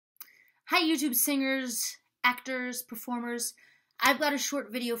Hi YouTube singers, actors, performers. I've got a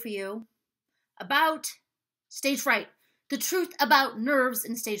short video for you about stage fright. The truth about nerves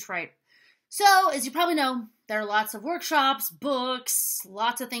and stage fright. So, as you probably know, there are lots of workshops, books,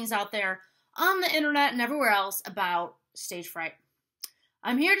 lots of things out there on the internet and everywhere else about stage fright.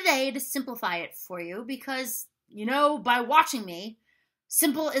 I'm here today to simplify it for you because, you know, by watching me,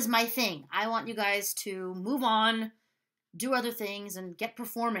 simple is my thing. I want you guys to move on, do other things, and get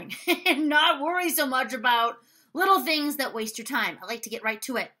performing and not worry so much about little things that waste your time. I like to get right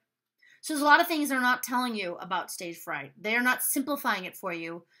to it. So there's a lot of things they're not telling you about stage fright. They're not simplifying it for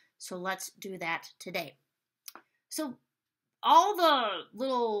you. So let's do that today. So all the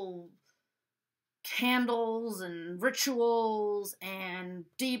little candles and rituals and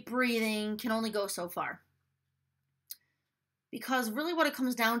deep breathing can only go so far. Because really what it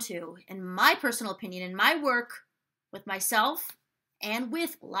comes down to, in my personal opinion, in my work with myself and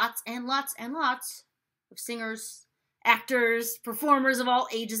with lots and lots and lots of singers, actors, performers of all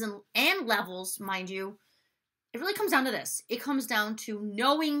ages and levels, mind you, it really comes down to this. It comes down to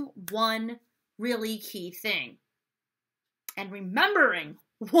knowing one really key thing and remembering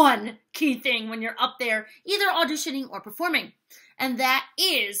one key thing when you're up there either auditioning or performing, and that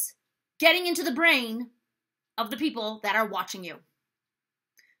is getting into the brain of the people that are watching you.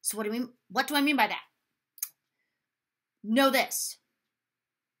 So what do I mean by that? Know this.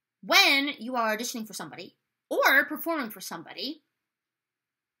 When you are auditioning for somebody or performing for somebody,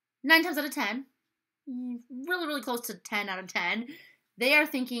 9 times out of 10, really, really close to 10 out of 10, they are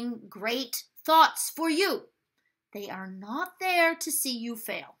thinking great thoughts for you. They are not there to see you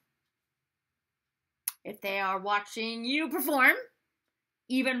fail. If they are watching you perform,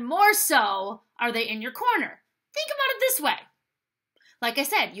 even more so are they in your corner. Think about it this way. Like I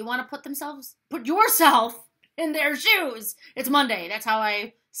said, you want to put yourself in their shoes. It's Monday. That's how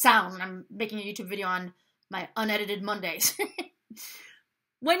I sound when I'm making a YouTube video on my unedited Mondays.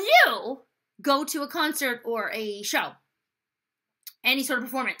 When you go to a concert or a show, any sort of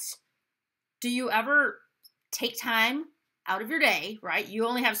performance, do you ever take time out of your day, right? You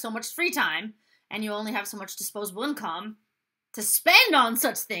only have so much free time and you only have so much disposable income to spend on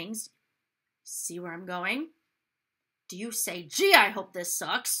such things. See where I'm going? Do you say, gee, I hope this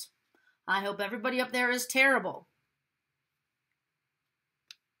sucks? I hope everybody up there is terrible.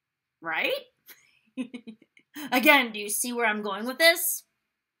 Right? Again, do you see where I'm going with this?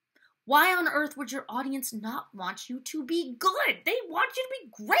 Why on earth would your audience not want you to be good? They want you to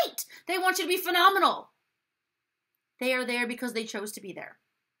be great. They want you to be phenomenal. They are there because they chose to be there.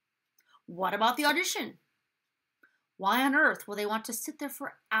 What about the audition? Why on earth will they want to sit there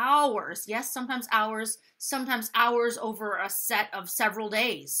for hours? Yes, sometimes hours over a set of several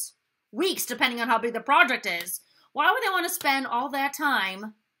days. Weeks, depending on how big the project is. Why would they want to spend all that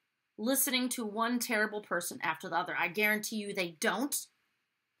time listening to one terrible person after the other? I guarantee you they don't.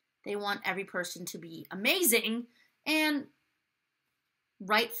 They want every person to be amazing and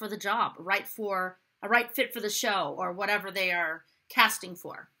right for the job, a right fit for the show or whatever they are casting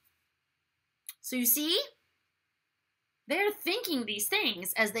for. So you see, they're thinking these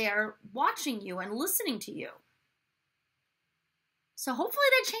things as they are watching you and listening to you. So hopefully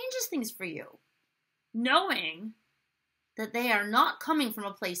that changes things for you. Knowing that they are not coming from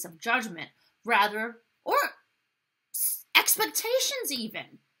a place of judgment, rather, or expectations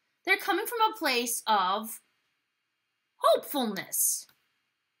even. They're coming from a place of hopefulness.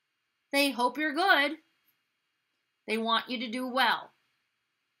 They hope you're good. They want you to do well.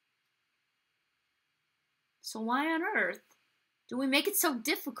 So why on earth do we make it so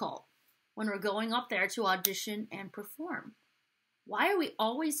difficult when we're going up there to audition and perform? Why are we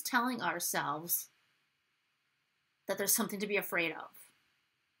always telling ourselves that there's something to be afraid of?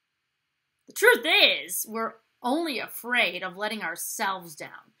 The truth is, we're only afraid of letting ourselves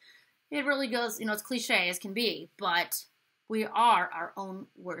down. It really goes, it's cliche as can be, but we are our own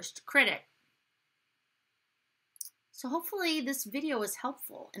worst critic. So hopefully this video is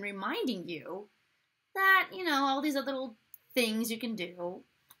helpful in reminding you that, all these other little things you can do,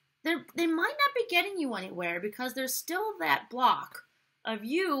 they might not be getting you anywhere because there's still that block of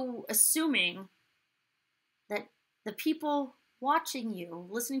you assuming that the people watching you,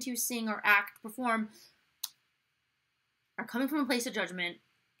 listening to you sing or act, perform, are coming from a place of judgment,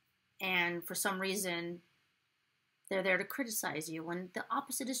 and for some reason they're there to criticize you when the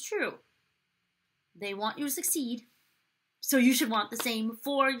opposite is true. They want you to succeed, so you should want the same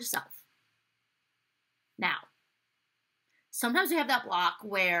for yourself. Now, sometimes we have that block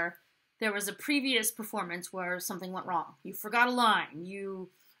where there was a previous performance where something went wrong. You forgot a line.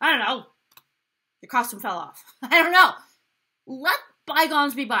 I don't know, your costume fell off. I don't know. Let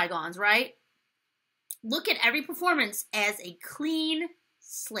bygones be bygones, right? Look at every performance as a clean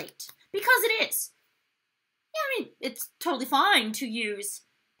slate, because it is. Yeah, I mean, it's totally fine to use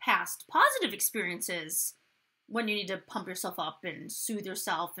past positive experiences when you need to pump yourself up and soothe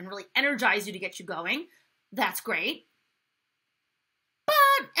yourself and really energize you to get you going. That's great. But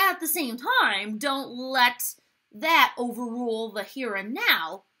at the same time, don't let that overrule the here and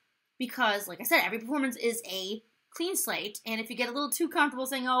now, because, like I said, every performance is a clean slate, and if you get a little too comfortable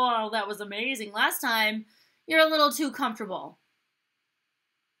saying, oh, that was amazing last time, you're a little too comfortable.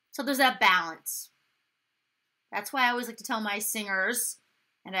 So there's that balance. That's why I always like to tell my singers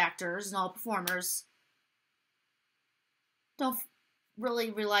and actors and all performers, don't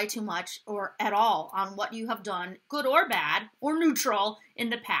really rely too much or at all on what you have done, good or bad, or neutral, in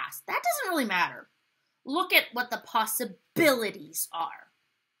the past. That doesn't really matter. Look at what the possibilities are.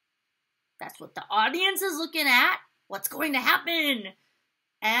 That's what the audience is looking at, what's going to happen.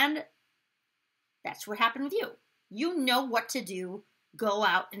 And that's what happened with you. You know what to do. Go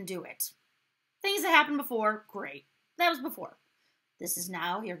out and do it. Things that happened before, great. That was before. This is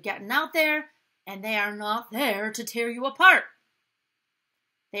now, you're getting out there, and they are not there to tear you apart.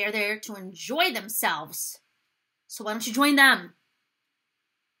 They are there to enjoy themselves. So why don't you join them?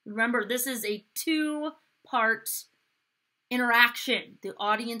 Remember, this is a two-part interaction, the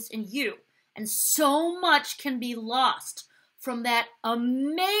audience and you. And so much can be lost from that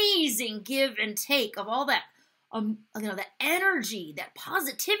amazing give and take of all that, the energy, that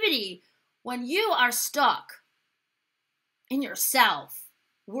positivity, when you are stuck in yourself,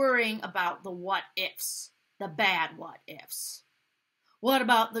 worrying about the what ifs, the bad what ifs. What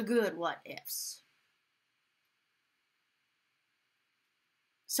about the good what ifs?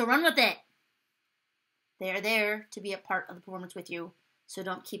 So run with it. They are there to be a part of the performance with you, so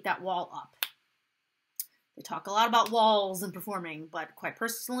don't keep that wall up. They talk a lot about walls in performing, but quite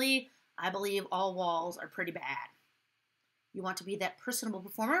personally, I believe all walls are pretty bad. You want to be that personable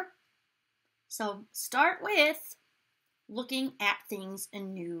performer? So start with looking at things a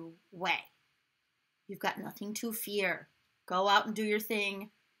new way. You've got nothing to fear. Go out and do your thing.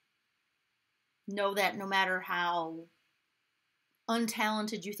 Know that no matter how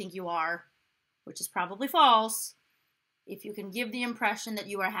untalented you think you are, which is probably false, if you can give the impression that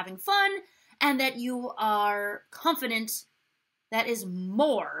you are having fun and that you are confident, that is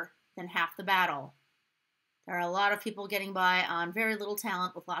more than half the battle. There are a lot of people getting by on very little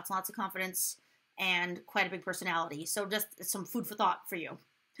talent with lots and lots of confidence and quite a big personality. So just some food for thought for you.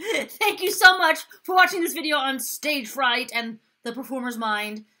 Thank you so much for watching this video on stage fright and the performer's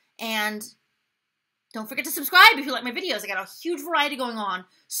mind. And don't forget to subscribe if you like my videos. I got a huge variety going on.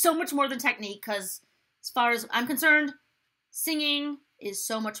 So much more than technique, because as far as I'm concerned, singing is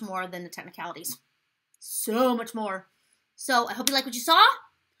so much more than the technicalities. So much more. So I hope you like what you saw.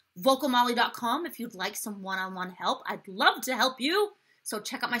 VocalMolly.com if you'd like some one-on-one help. I'd love to help you. So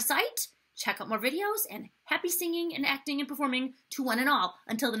check out my site, check out more videos, and happy singing and acting and performing to one and all.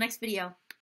 Until the next video.